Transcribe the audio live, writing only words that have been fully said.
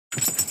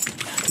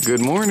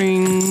Good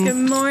morning.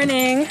 Good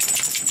morning.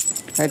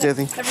 Hi,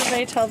 Jesse.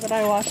 Everybody tell that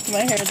I washed my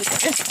hair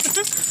today.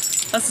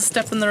 That's a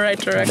step in the right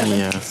direction.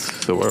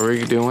 Yes. So what are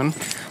you doing?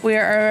 We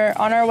are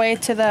on our way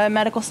to the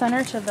medical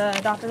center, to the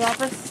doctor's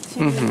office, to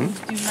do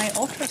my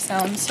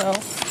ultrasound. So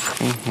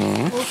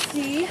we'll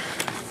see.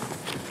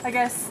 I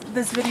guess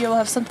this video will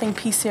have something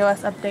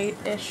PCOS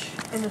update-ish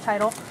in the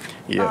title.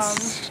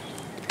 Yes.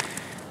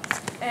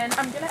 And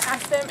I'm gonna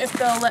ask them if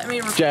they'll let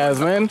me record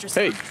Jasmine. the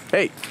ultrasound.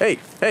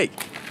 Hey.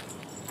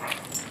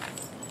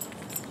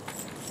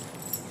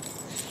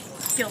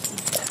 Guilty.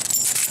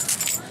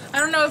 I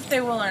don't know if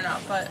they will or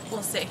not, but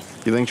we'll see.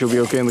 You think she'll be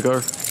okay in the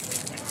car?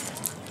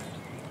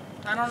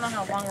 I don't know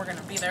how long we're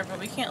gonna be there, but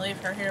we can't leave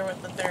her here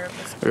with the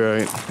therapist.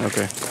 Right.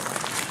 Okay.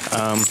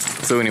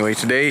 So anyway,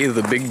 today is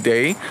the big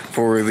day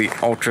for the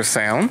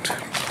ultrasound.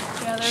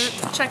 Yeah,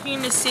 they're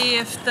checking to see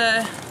if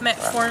the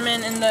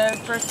metformin and the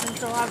birth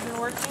control have been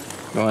working.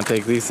 You want to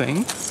take these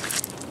things?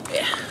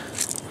 Yeah.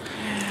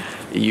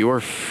 You are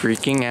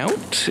freaking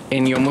out,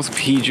 and you almost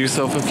peed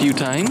yourself a few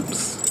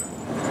times.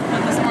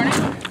 What, this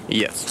morning?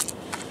 Yes.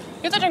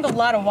 You have to drink a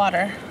lot of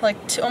water, like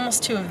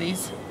almost 2 of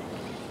these.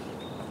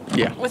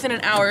 Yeah. Within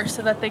an hour,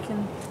 so that they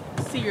can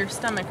see your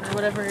stomach or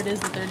whatever it is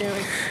that they're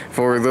doing.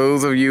 For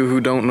those of you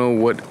who don't know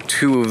what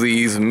 2 of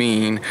these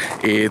mean,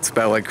 it's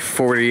about like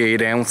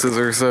 48 ounces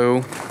or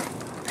so.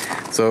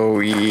 So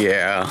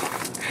yeah.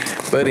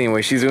 But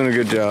anyway, she's doing a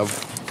good job.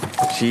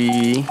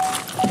 She's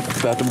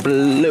about to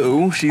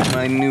blow. She's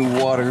my new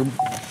water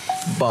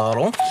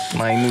bottle,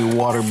 my new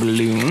water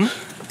balloon.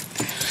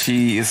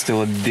 She is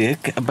still a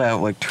dick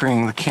about like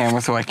turning the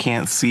camera so I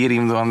can't see it,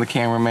 even though I'm the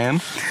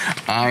cameraman.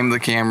 I'm the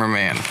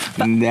cameraman,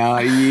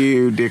 not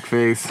you, dick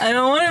face. I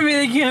don't want to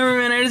be the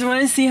cameraman. I just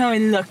want to see how I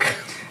look.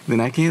 Then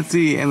I can't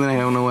see, and then I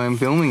don't know why I'm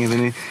filming it.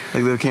 Then it,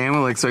 like the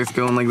camera like starts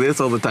going like this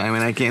all the time,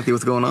 and I can't see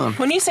what's going on.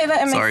 When you say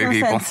that, it makes Sorry, no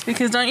people. sense.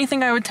 Because don't you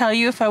think I would tell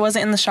you if I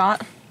wasn't in the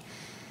shot?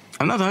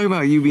 I'm not talking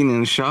about you being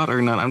in a shot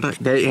or not. I'm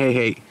talking.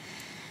 Hey.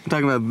 I'm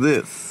talking about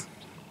this.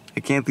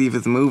 I can't see if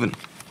it's moving.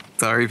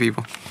 Sorry,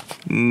 people.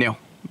 No.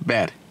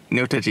 Bad.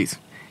 No touchies.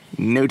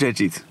 No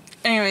touchies.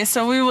 Anyway,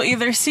 so we will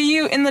either see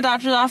you in the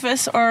doctor's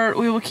office or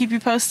we will keep you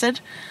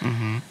posted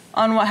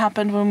on what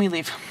happened when we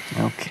leave.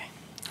 Okay.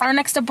 Our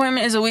next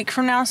appointment is a week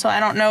from now, so I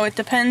don't know. It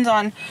depends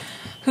on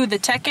who the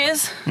tech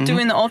is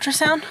doing the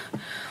ultrasound,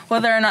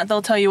 whether or not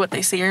they'll tell you what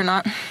they see or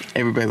not.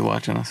 Everybody's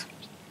watching us.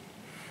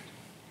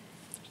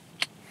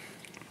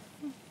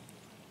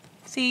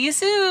 See you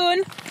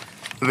soon.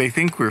 They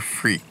think we're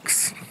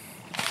freaks.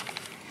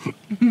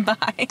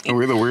 Bye.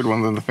 We're the weird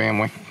ones in the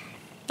family.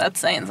 That's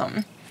saying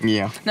something.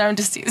 Yeah. No, I'm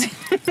just teasing.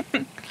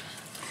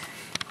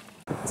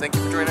 Thank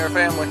you for joining our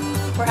family.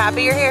 We're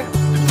happy you're here.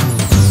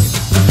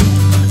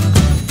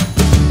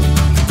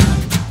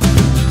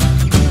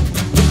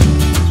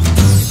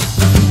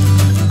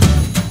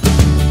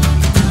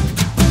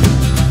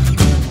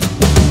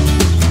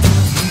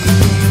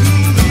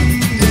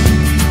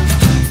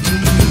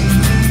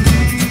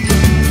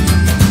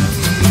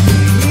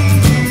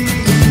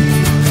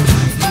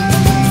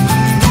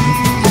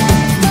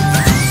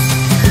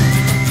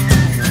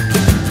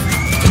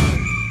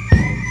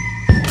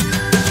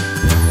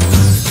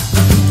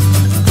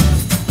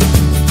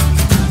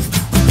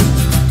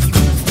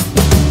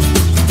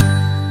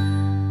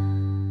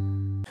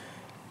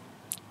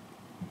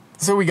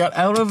 So we got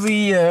out of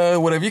the,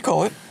 whatever you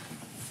call it.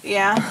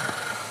 Yeah.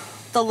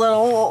 The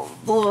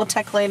little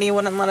tech lady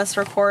wouldn't let us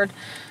record.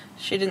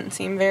 She didn't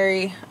seem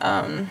very,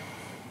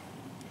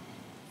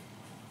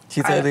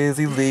 She said it is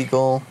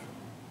illegal.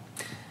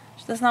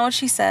 That's not what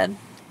she said.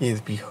 It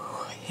is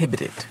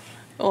prohibited.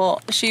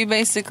 Well, she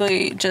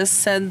basically just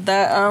said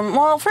that,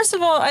 well, first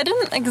of all, I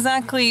didn't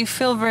exactly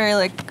feel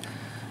very,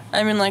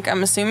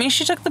 I'm assuming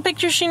she took the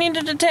picture she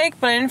needed to take,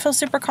 but I didn't feel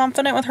super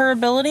confident with her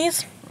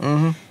abilities.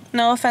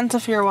 No offense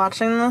if you're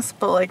watching this,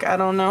 but, I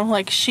don't know.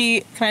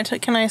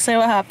 Can I say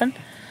what happened?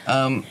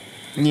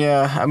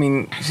 Yeah, I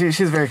mean,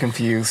 she's very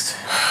confused.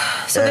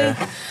 So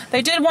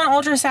they did one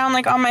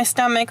ultrasound, on my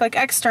stomach,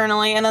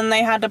 externally, and then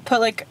they had to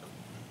put,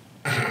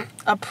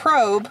 a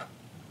probe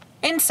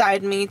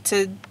inside me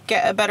to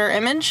get a better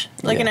image,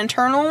 an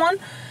internal one.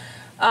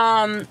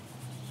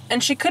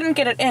 And she couldn't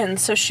get it in,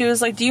 so she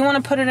was like, do you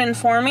want to put it in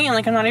for me? And,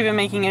 I'm not even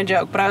making a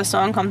joke, but I was so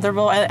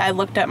uncomfortable. I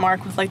looked at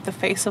Mark with, the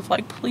face of,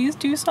 please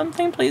do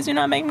something. Please do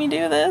not make me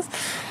do this.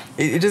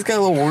 It just got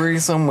a little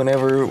worrisome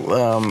whenever,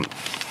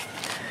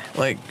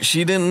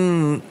 she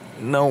didn't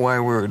know why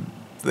we were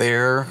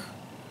there.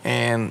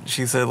 And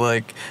she said,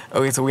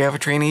 okay, so we have a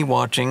trainee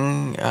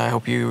watching. I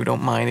hope you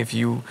don't mind. If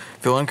you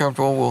feel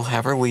uncomfortable, we'll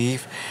have her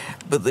leave.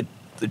 But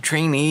the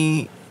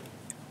trainee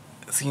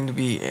seemed to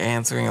be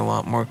answering a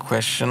lot more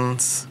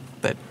questions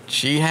that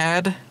she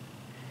had.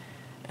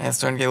 And I was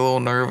starting to get a little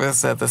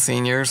nervous that the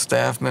senior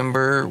staff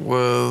member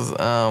was,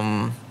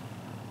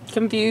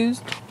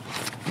 confused.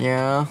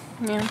 Yeah.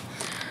 Yeah.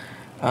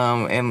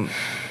 And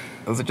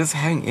was it just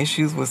having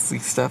issues with the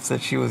stuff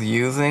that she was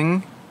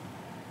using?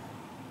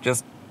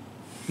 Just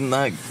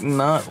not.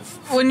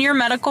 When your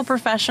medical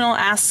professional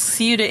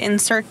asks you to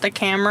insert the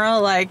camera,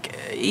 like,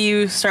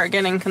 you start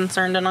getting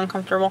concerned and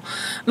uncomfortable,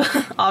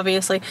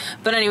 obviously.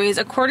 But anyways,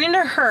 according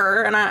to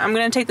her, and I'm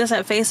going to take this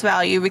at face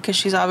value because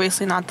she's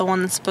obviously not the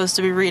one that's supposed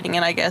to be reading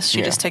it, I guess.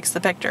 She just takes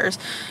the pictures.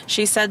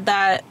 She said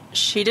that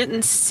she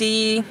didn't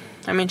see,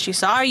 I mean, she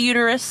saw a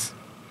uterus.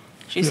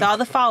 She saw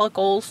the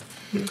follicles.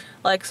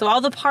 Like, so all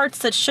the parts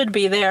that should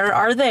be there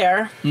are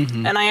there.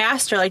 Mm-hmm. And I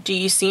asked her, like, do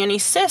you see any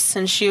cysts?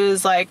 And she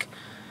was like,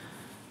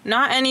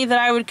 not any that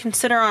I would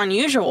consider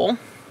unusual.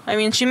 I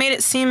mean, she made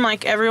it seem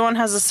like everyone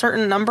has a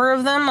certain number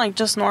of them, like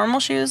just normal.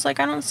 She was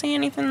like, I don't see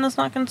anything that's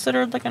not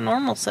considered like a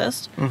normal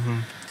cyst. Mm-hmm.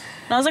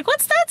 And I was like,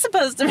 what's that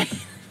supposed to mean?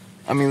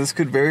 I mean, this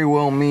could very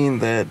well mean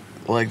that,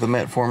 like, the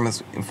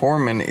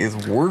metformin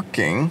is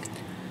working,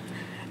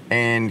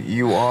 and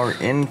you are,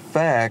 in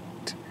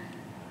fact,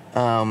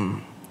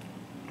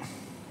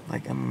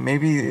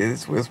 maybe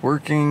it's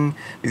working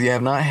because you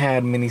have not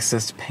had many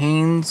cyst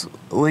pains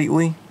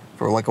lately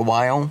for like a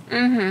while.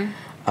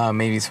 Mm-hmm.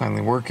 Maybe it's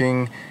finally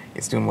working.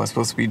 It's doing what it's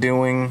supposed to be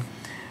doing.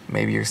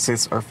 Maybe your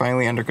cysts are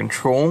finally under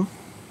control.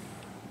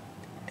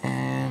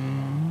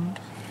 And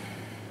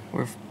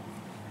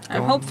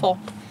I'm hopeful.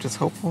 Just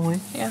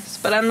hopefully. Yes,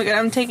 but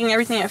I'm taking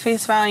everything at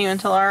face value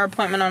until our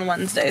appointment on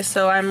Wednesday.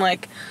 So I'm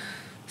like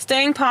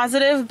staying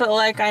positive, but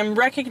like I'm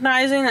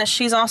recognizing that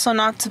she's also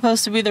not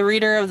supposed to be the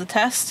reader of the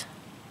test.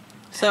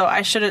 So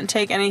I shouldn't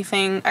take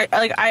anything.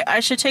 I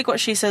should take what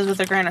she says with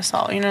a grain of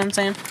salt. You know what I'm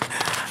saying?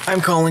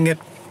 I'm calling it.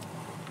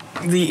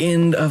 The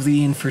end of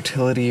the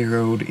infertility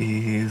road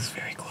is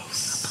very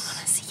close.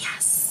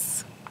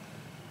 Yes.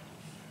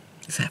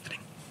 It's happening.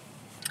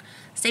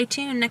 Stay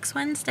tuned next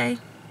Wednesday.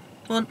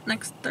 Well,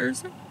 next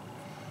Thursday.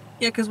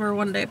 Yeah, because we're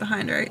one day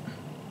behind, right?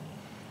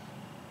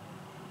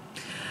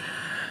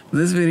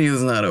 This video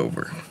is not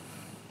over.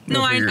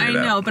 No, I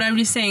know, but I'm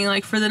just saying,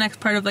 like, for the next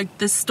part of like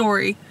this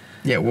story.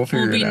 Yeah, we'll figure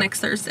it out. Will be next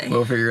Thursday.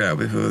 We'll figure it out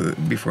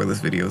before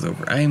this video is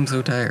over. I am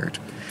so tired.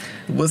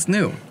 What's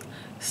new?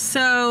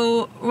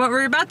 So, what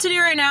we're about to do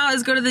right now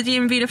is go to the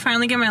DMV to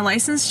finally get my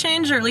license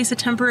changed, or at least a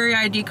temporary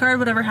ID card,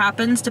 whatever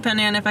happens,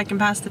 depending on if I can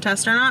pass the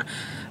test or not.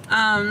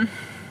 I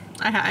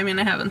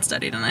haven't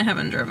studied and I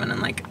haven't driven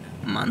in like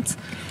months.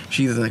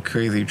 She's a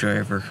crazy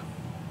driver.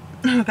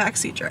 I'm a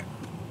backseat driver.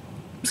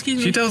 Excuse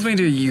me. She tells me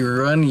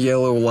to run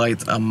yellow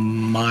lights a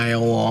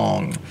mile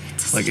long.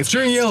 Like, it's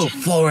turning yellow,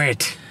 floor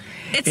it.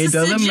 It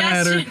doesn't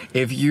matter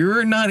if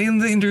you're not in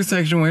the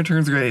intersection when it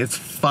turns red. It's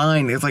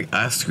fine. It's like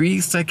a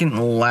 3-second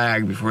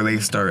lag before they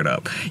start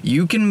up.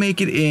 You can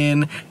make it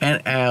in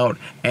and out,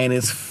 and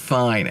it's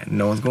fine.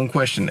 No one's going to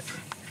question it.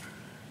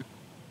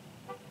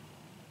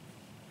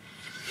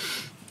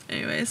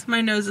 Anyways, my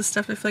nose is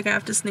stuffed. I feel like I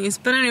have to sneeze.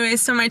 But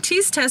anyways, so my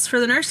TEAS test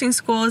for the nursing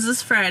school is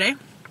this Friday.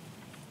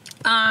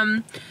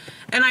 And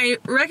I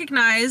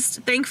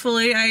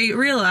thankfully, I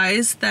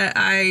realized that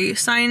I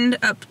signed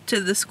up to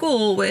the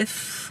school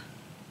with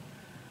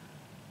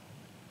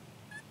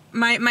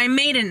my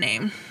maiden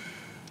name.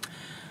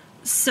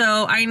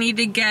 So I need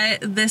to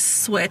get this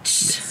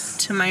switched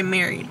to my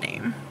married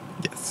name.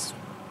 Yes.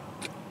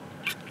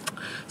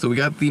 So we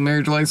got the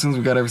marriage license,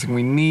 we got everything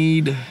we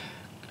need.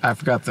 I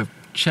forgot the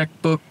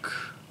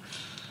checkbook.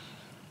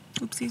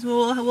 Oopsies,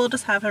 we'll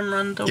just have him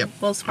run to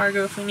Wells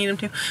Fargo if we need him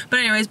to. But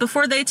anyways,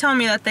 before they tell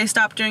me that they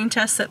stopped doing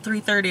tests at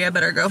 3:30, I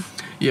better go.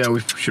 Yeah,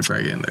 we should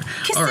probably get in there.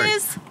 Kisses! All right.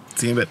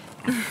 See you in a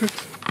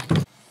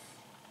bit.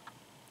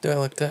 Do I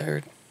look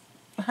tired?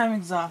 I'm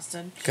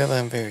exhausted. Because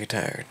I'm very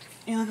tired.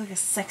 You look like a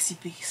sexy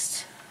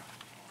beast.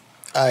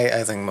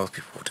 I think most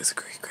people would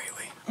disagree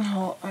greatly.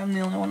 Oh, I'm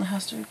the only one that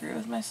has to agree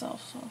with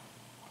myself, so.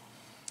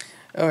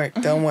 Alright,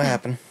 tell them what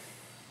happened.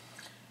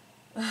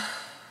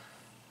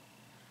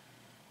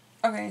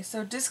 Okay,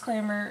 so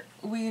disclaimer,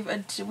 we've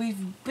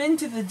been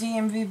to the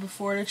DMV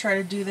before to try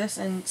to do this,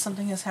 and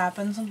something has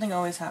happened. Something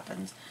always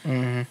happens.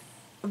 Mm-hmm.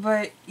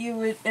 But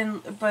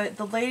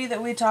the lady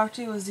that we talked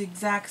to was the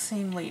exact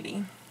same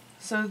lady.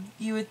 So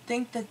you would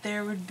think that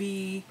there would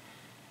be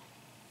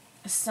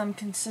some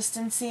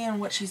consistency in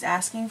what she's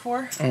asking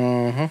for.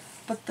 Mm-hmm.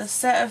 But the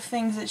set of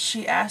things that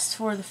she asked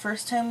for the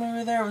first time we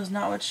were there was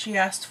not what she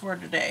asked for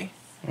today.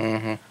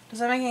 Mm-hmm. Does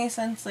that make any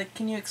sense? Like,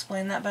 can you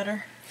explain that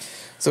better?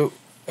 So,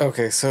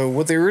 okay, so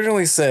what they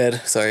originally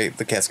said, sorry,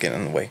 the cat's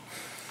getting in the way,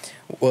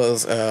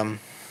 was the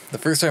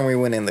first time we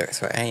went in there,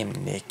 so I am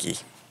Nikki.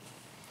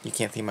 You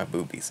can't see my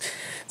boobies.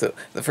 So,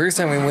 the first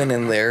time we went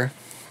in there,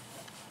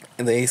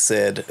 they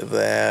said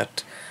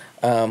that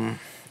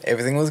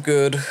everything was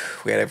good,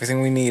 we had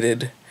everything we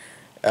needed,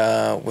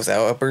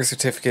 without a birth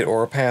certificate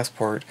or a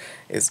passport.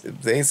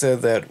 They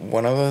said that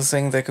one of the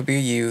things that could be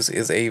used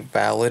is a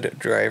valid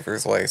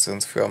driver's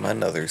license from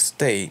another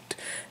state,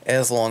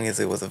 as long as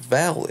it was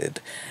valid,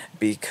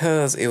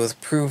 because it was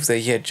proof that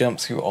he had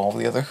jumped through all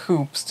the other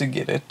hoops to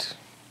get it.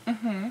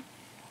 Mm-hmm.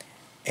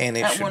 And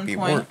it should be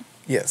working.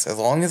 Yes, as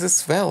long as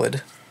it's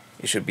valid,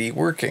 it should be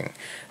working.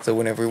 So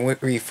whenever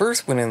we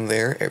first went in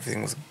there,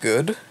 everything was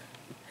good,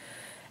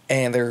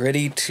 and they're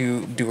ready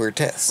to do her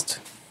test.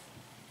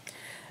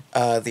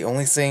 The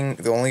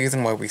only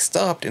reason why we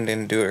stopped and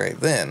didn't do it right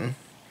then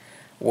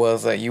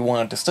was that you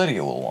wanted to study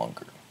a little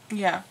longer.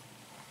 Yeah.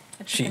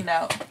 I chickened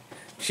out.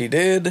 She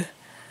did.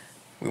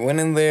 We went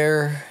in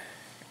there,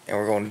 and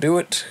we're going to do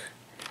it,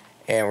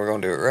 and we're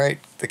going to do it right.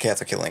 The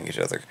cats are killing each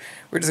other.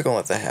 We're just going to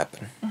let that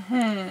happen.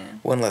 Mm-hmm.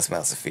 One less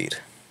mouse to feed.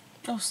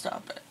 Oh,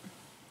 stop it.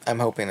 I'm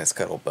hoping it's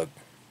Cuttlebug.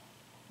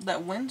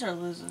 That wins or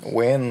loses?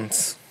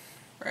 Wins.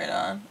 Right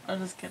on. I'm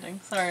just kidding.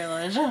 Sorry,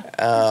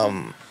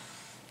 Elijah.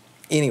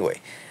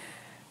 Anyway.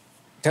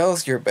 Tell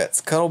us your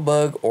bets.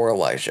 Cuttlebug or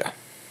Elijah?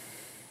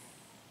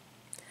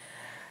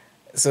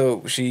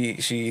 So,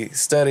 she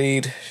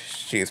studied.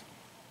 She's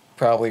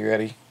probably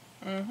ready.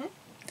 Mm-hmm.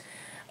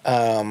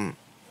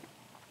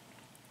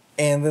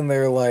 And then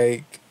they're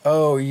like,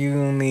 oh,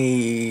 you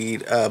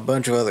need a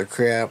bunch of other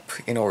crap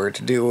in order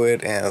to do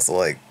it. And it's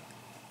like,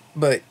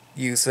 but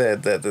you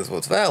said that this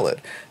was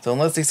valid. So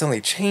unless they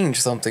suddenly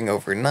change something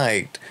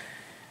overnight,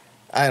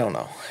 I don't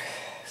know.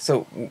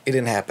 So it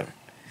didn't happen.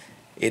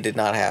 It did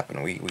not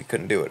happen. We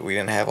couldn't do it. We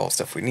didn't have all the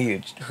stuff we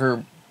needed.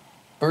 Her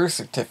birth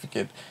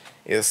certificate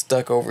is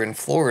stuck over in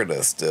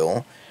Florida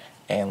still.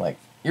 And like,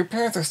 your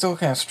parents are still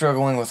kind of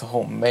struggling with the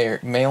whole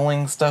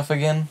mailing stuff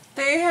again.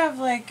 They have,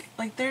 like,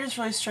 they're just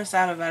really stressed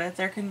out about it.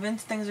 They're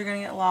convinced things are going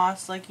to get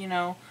lost, like, you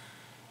know.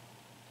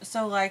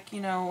 So, like,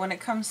 you know, when it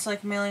comes to,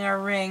 like, mailing our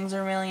rings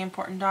or mailing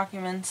important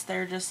documents,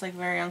 they're just, like,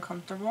 very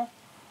uncomfortable.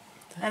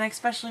 And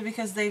especially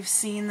because they've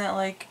seen that,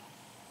 like,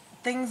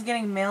 things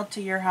getting mailed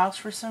to your house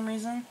for some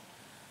reason,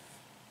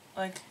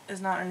 like,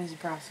 is not an easy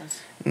process.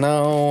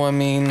 No, I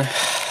mean,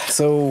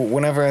 so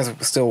whenever I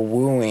was still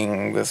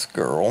wooing this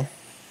girl...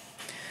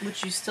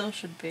 Which you still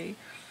should be.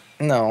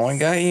 No, I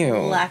got you.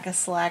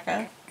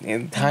 Slacka.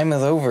 Time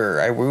is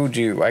over. I wooed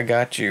you. I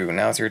got you.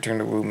 Now it's your turn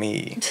to woo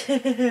me.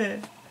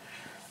 You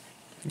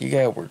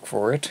gotta work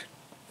for it.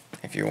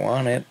 If you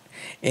want it.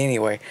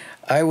 Anyway,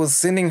 I was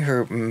sending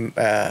her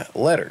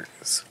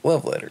letters.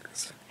 Love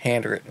letters.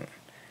 Handwritten.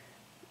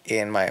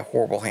 In my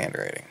horrible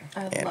handwriting.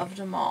 I loved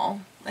them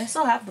all. I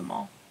still have them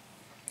all.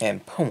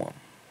 And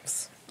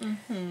poems.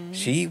 Mm-hmm.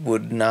 She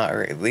would not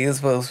write. It was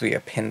supposed to be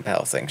a pen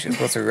pal thing. She was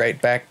supposed to write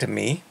back to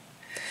me,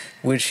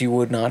 which she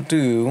would not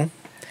do.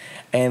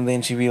 And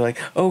then she'd be like,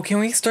 oh, can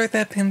we start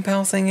that pen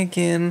pal thing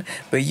again?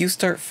 But you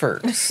start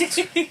first.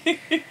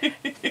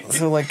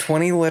 So like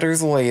 20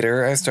 letters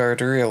later, I started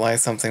to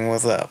realize something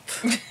was up.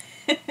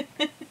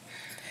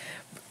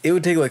 It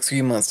would take like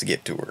 3 months to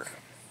get to her.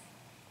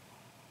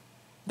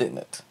 Didn't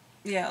it?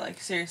 Yeah,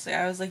 like seriously.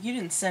 I was like, you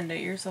didn't send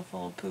it. You're so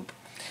full of poop.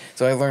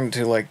 So I learned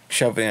to like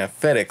shove it in a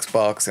FedEx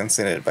box and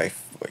send it by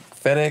like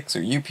FedEx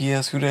or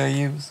UPS. Who did I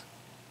use?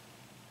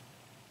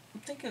 I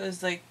think it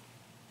was like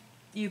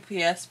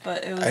UPS,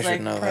 but it was I like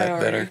should know priority.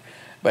 that better.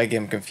 But I get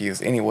them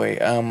confused. Anyway,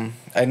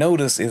 I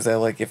noticed is that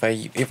like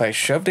if I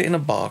shoved it in a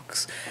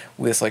box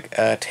with like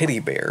a teddy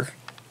bear,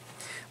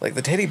 like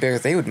the teddy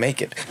bears, they would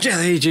make it.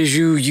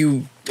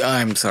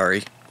 I'm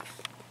sorry.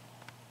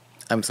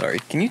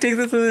 Can you take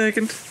this a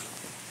second?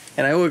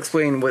 And I will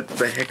explain what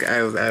the heck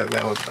that was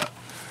about.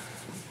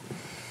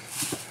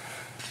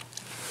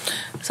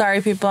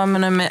 Sorry, people. I'm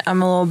gonna admit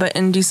I'm a little bit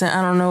indecent.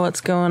 I don't know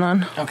what's going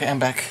on. Okay, I'm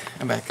back.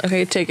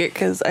 Okay, take it,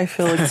 because I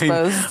feel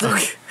exposed.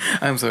 Okay,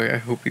 I'm sorry. I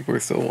hope people are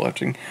still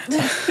watching.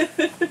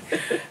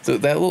 So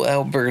that little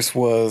outburst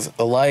was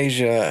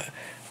Elijah.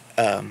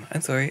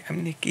 I'm sorry.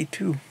 I'm Nikki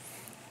too.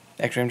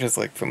 Actually, I'm just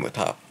like from the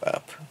top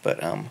up.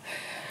 But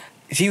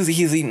he's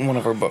eaten one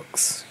of our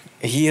books.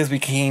 He has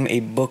become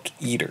a book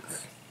eater.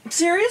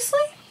 Seriously?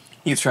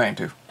 He's trying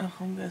to. Oh,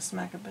 I'm gonna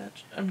smack a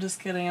bitch. I'm just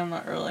kidding. I'm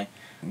not really.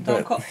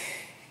 Don't call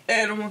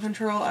animal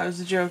control. I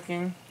was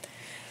joking.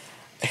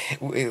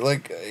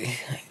 Like,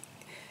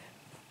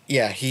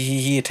 yeah,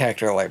 he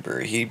attacked our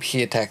library.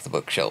 He attacked the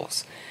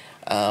bookshelves.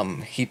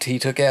 He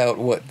took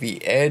out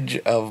The Edge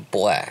of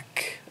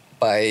Black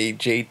by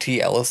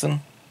J.T.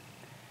 Ellison.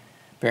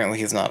 Apparently,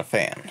 he's not a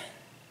fan.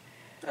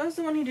 That was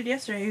the one he did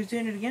yesterday. He was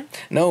doing it again?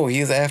 No,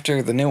 he's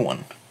after the new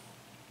one.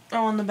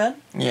 Oh, on the bed?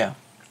 Yeah.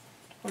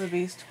 What a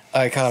beast.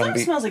 I caught him. It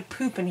smells like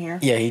poop in here.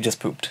 Yeah, he just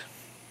pooped.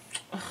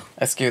 Ugh.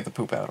 I scared the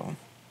poop out of him.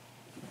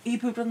 He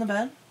pooped on the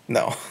bed?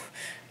 No,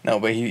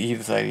 but he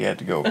decided he had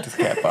to go to the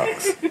cat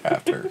box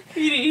after.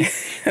 He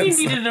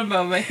needed a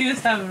moment. He was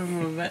having a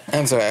moment.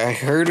 I'm sorry. I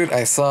heard it,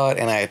 I saw it,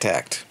 and I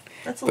attacked.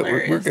 That's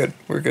hilarious. But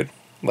we're good.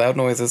 Loud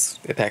noises,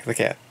 attack the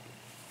cat.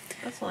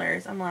 That's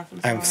hilarious. I'm laughing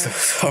I'm so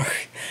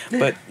sorry.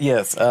 But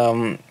yes,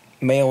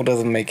 mail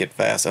doesn't make it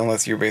fast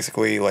unless you're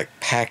basically like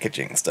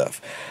packaging stuff.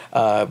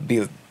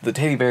 Because the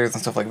teddy bears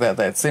and stuff like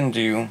that send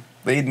you,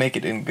 they'd make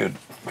it in good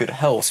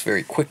health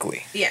very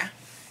quickly. Yeah.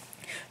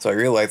 So I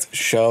realized,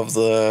 shove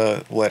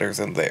the letters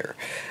in there.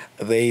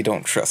 They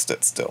don't trust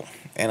it still.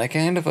 And I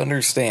kind of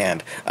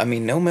understand. I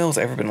mean, no mail's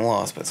ever been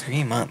lost, but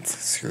 3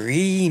 months.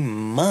 3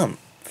 months.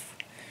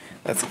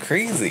 That's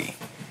crazy.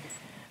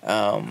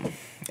 And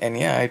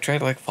yeah, I tried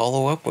to like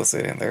follow up with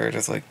it, and they're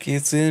just like,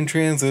 it's in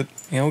transit.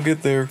 It'll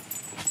get there.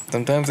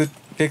 Sometimes it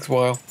takes a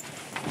while.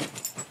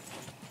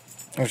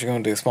 What you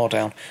gonna do? Small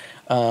town.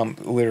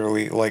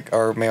 Literally, like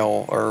our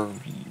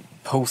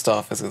post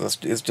office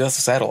is just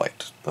a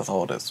satellite. That's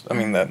all it is. I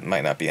mean, that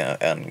might not be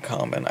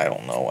uncommon. I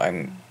don't know.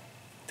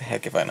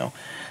 heck if I know.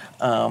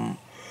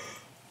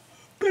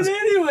 But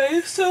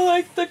anyway, so,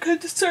 like, the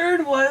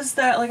concern was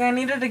that, like, I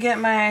needed to get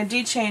my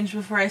ID changed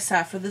before I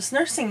sat for this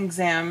nursing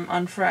exam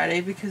on Friday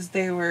because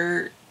they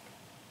were,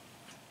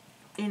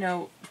 you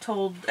know,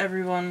 told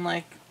everyone,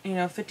 like, you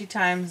know, 50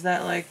 times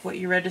that, like, what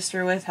you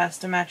register with has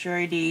to match your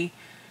ID,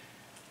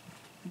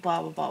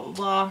 blah, blah, blah, blah,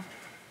 blah.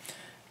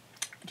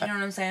 Do you know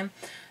what I'm saying?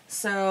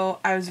 So,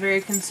 I was very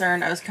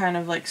concerned. I was kind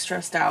of, like,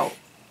 stressed out.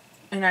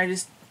 And I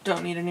just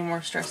don't need any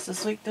more stress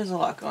this week. There's a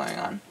lot going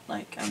on.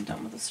 Like, I'm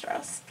done with the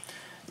stress.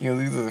 You know,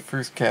 these are the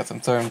first cats,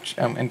 I'm sorry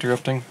I'm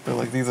interrupting, but,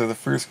 like, these are the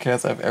first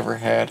cats I've ever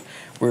had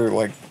where,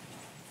 like,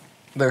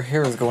 their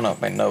hair is going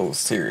up my nose,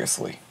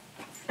 seriously.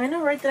 I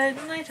know, right?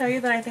 Didn't I tell you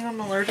that I think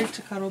I'm allergic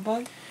to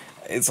Cuttlebug?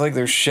 It's like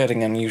they're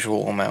shedding an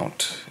unusual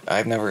amount.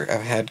 I've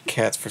had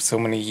cats for so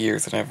many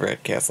years, and I've never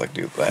had cats, like,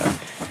 do that.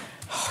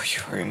 Oh,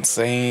 you're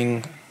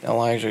insane.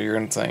 Elijah, you're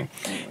insane.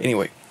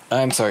 Anyway,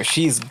 I'm sorry,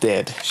 she's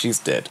dead. She's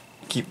dead.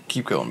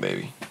 Keep going,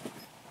 baby.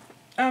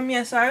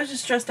 Yeah, so I was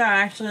just stressed out,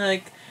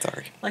 actually,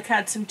 Sorry. Like,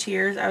 had some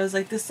tears. I was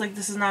like, this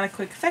is not a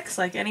quick fix.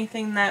 Like,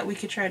 anything that we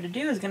could try to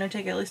do is going to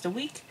take at least a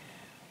week.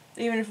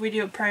 Even if we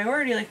do a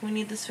priority, like, we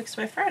need this fixed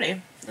by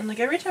Friday. And, like,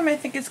 every time I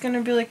think it's going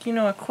to be, like, you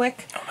know, a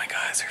quick... Oh my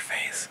god, it's her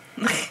face.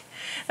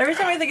 Every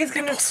time I think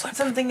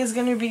something is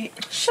going to be...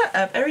 Shut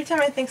up. Every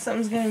time I think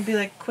something's going to be,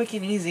 like, quick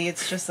and easy,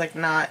 it's just, like,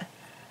 not.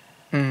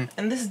 And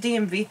this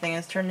DMV thing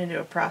has turned into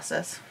a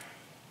process.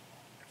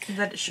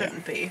 That it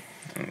shouldn't be.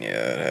 Yeah,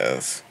 it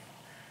has.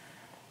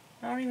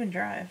 I don't even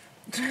drive.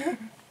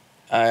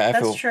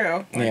 That's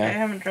true. Like, yeah. I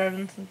haven't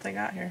driven since I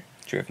got here.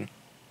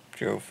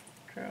 Drove.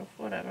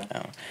 Whatever.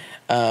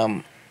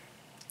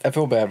 I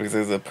feel bad because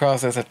there's a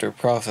process after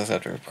process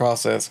after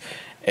process.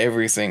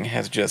 Everything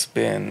has just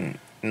been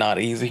not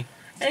easy.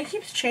 And it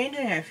keeps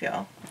changing, I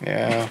feel.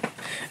 Yeah.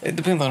 It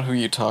depends on who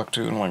you talk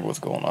to and, like, what's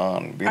going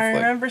on. I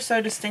remember so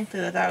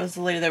distinctly that was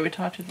the lady that we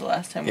talked to the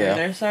last time we were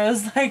there. So I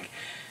was like...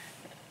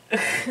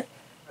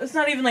 It's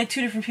not even, like,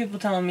 two different people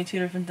telling me two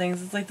different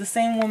things. It's like the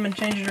same woman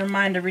changing her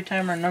mind every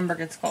time her number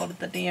gets called at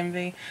the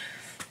DMV.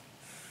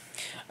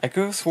 I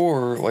could have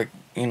swore, like,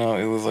 you know,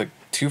 it was, like,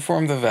 2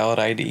 forms of valid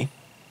ID.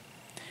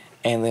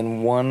 And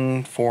then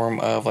 1 form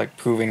of, like,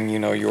 proving, you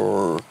know,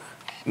 your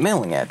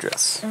mailing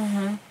address.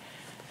 Mm-hmm.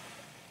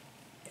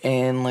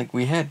 And, like,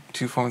 we had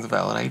 2 forms of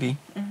valid ID.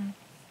 Mm-hmm.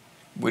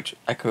 Which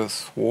I could have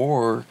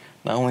swore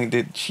not only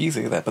did she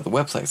say that, but the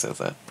website says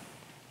that.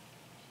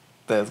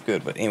 That's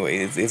good, but anyway,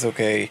 it's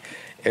okay.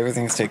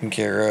 Everything's taken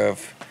care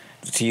of.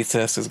 The teeth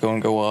test is going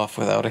to go off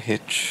without a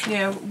hitch.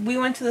 Yeah, we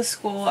went to the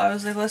school. I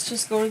was like, let's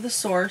just go to the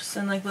source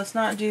and, like, let's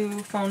not do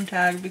phone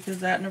tag because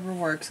that never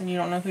works and you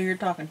don't know who you're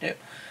talking to.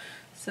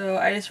 So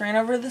I just ran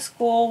over to the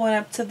school, went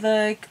up to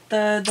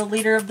the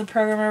leader of the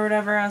program or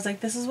whatever. I was like,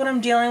 this is what I'm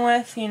dealing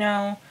with, you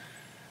know.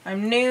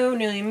 I'm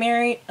newly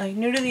married, like,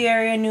 new to the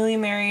area, newly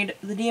married.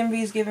 The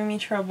DMV is giving me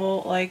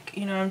trouble. Like,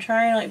 you know, I'm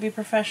trying to, like, be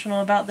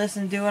professional about this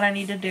and do what I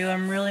need to do.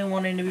 I'm really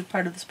wanting to be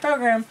part of this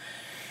program.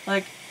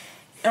 Like,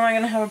 am I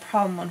going to have a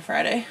problem on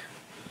Friday?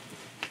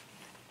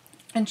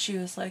 And she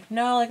was like,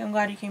 no, like, I'm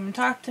glad you came and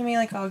talked to me.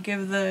 Like, I'll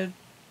give the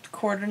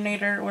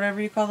coordinator, whatever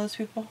you call those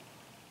people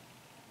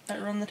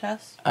that run the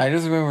test. I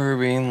just remember her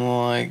being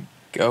like,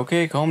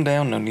 okay, calm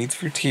down. No need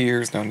for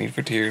tears. No need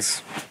for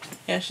tears.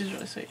 Yeah, she's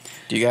really sweet.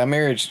 Do you got a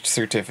marriage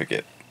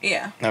certificate?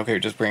 Yeah. Okay,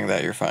 just bring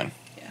that. You're fine.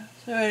 Yeah.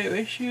 So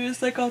anyway, she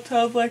was like, I'll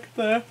tell, like,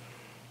 the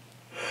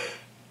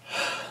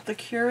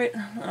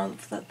curator. Oh,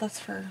 that's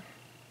for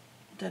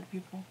dead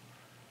people.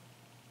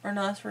 Or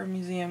no, that's for a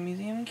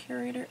museum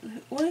curator.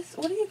 What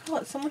do you call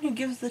it? Someone who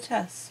gives the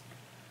tests.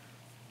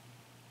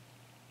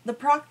 The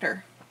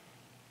proctor.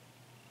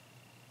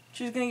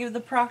 She was gonna give the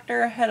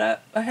proctor a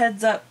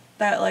heads up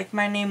that, like,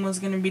 my name was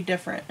gonna be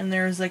different and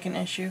there was, like, an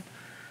issue,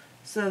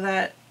 so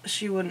that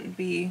she wouldn't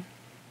be,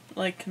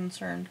 like,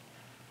 concerned.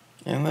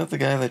 Isn't that the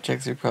guy that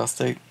checks your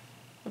prostate?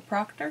 The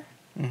proctor?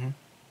 Mm-hmm.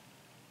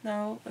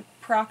 No, like,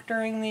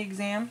 proctoring the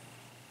exam.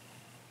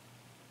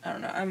 I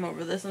don't know. I'm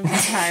over this. I'm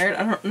so tired.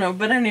 I don't know.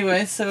 But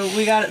anyway, so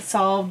we got it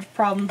solved.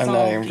 Problem solved. I'm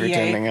not even Yay.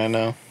 pretending I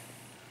know.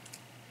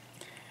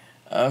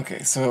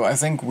 Okay, so I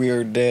think we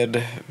are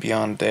dead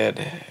beyond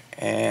dead,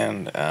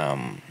 and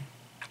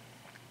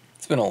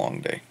it's been a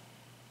long day.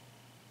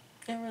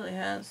 It really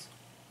has.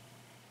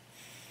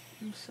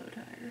 I'm so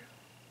tired.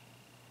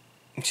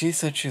 She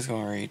said she's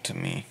gonna read to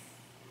me.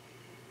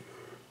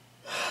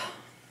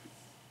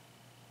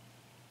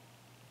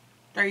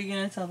 Are you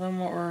gonna tell them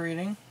what we're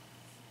reading?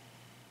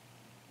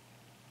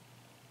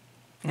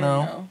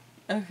 No.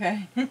 Oh, no.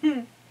 Okay.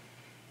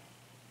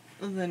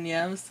 Well, then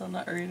yeah, I'm still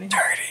not reading.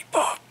 Dirty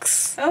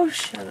books. Oh,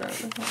 shut up.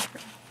 That's not true.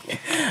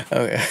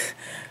 Okay.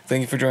 Thank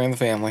you for joining the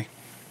family.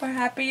 We're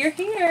happy you're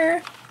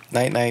here.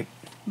 Night night.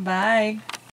 Bye.